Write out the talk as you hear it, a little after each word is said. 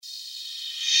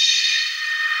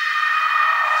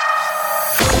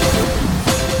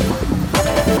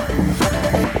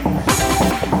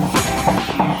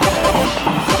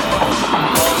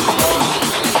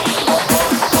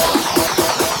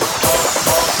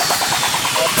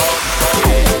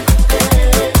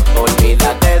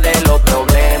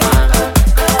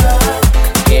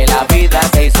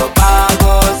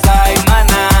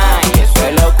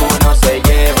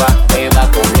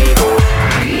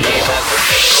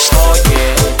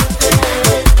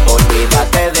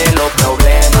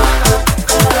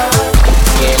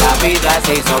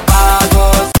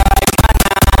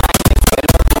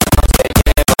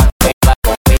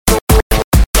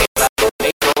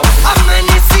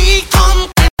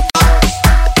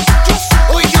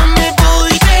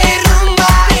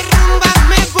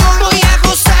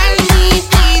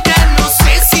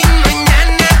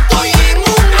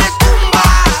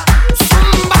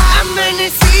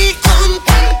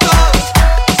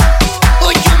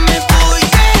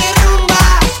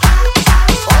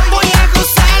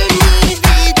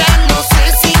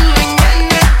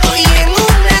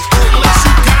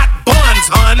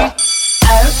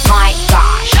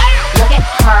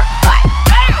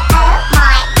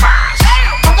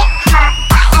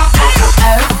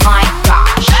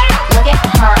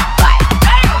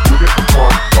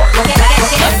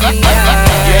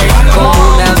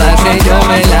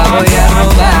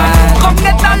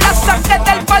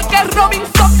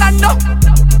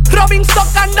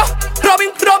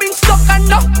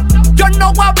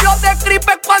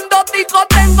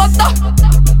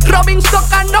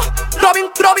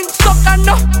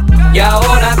Y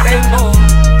ahora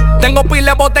tengo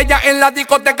pile botella en la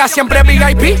discoteca, siempre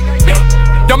VIP.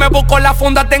 Yo me busco la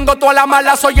funda, tengo toda la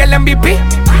mala, soy el MVP.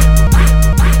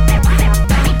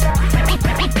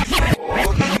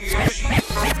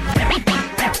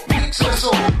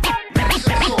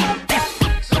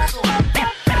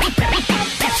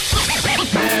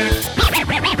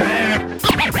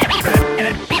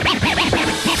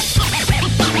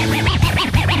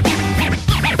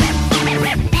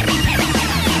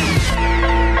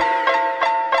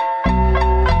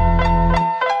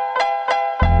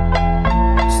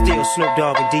 Snoop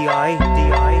Dogg and D.I.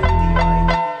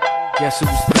 Guess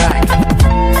who's back?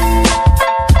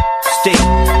 Steve.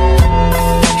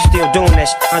 Still doing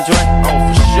that shit, Andre? Oh,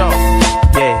 for sure.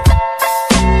 Yeah.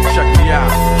 Check me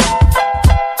out.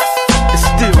 It's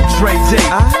still Dre Day,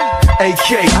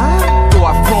 AK. Though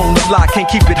I've grown a lot, can't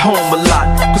keep it home a lot.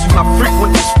 Cause when I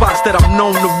frequent the spots that I'm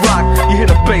known to rock, you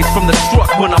hear the bass from the truck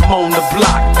when I'm on the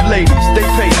block. Ladies, they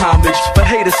pay homage, but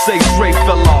haters say Dre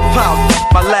fell off. How?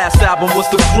 My last album was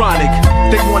The Chronic.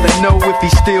 They wanna know if he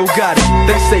still got it.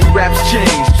 They say raps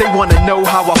change, they wanna know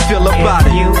how I feel about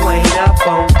it. You ain't up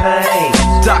on pain.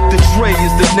 Dr. Dre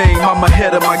is the name, I'm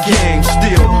ahead of my game.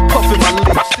 Still puffin' my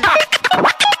lips.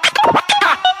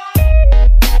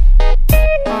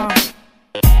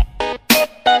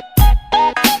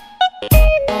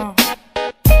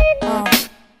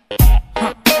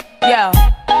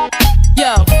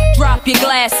 Your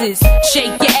glasses,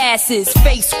 shake your asses,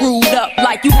 face screwed up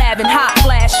like you having hot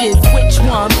flashes. Which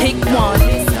one? Pick one.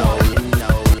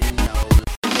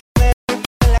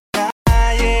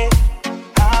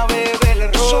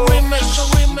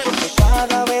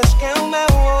 Cada vez que me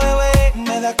mueve,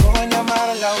 me da con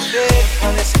llamarla a usted,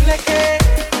 a decirle que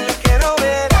la quiero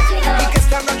ver y que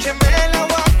esta noche me la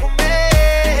voy a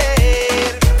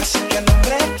comer. Así que en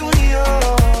nombre tuyo,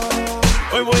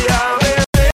 hoy voy a ver.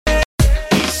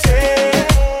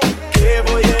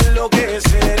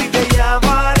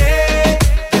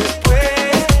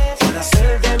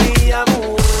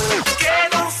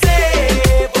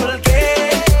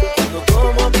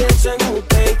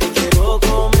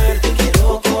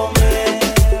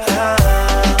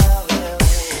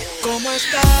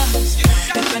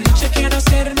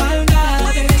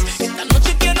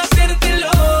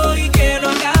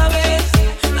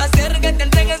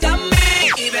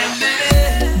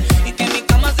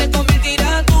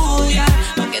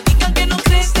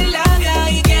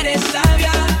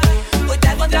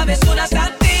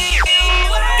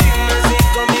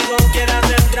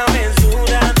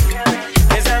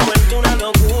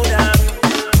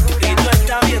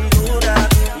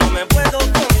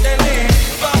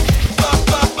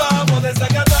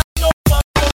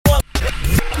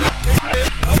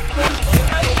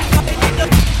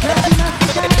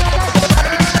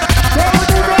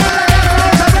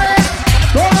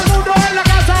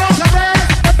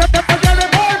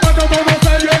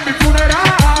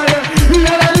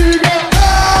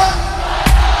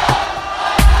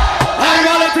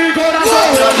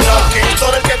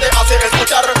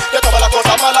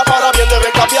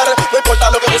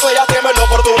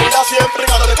 Siempre y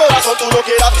cuando de corazón tú lo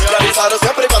quieras realizar,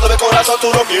 siempre y cuando de corazón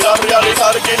tú lo quieras realizar.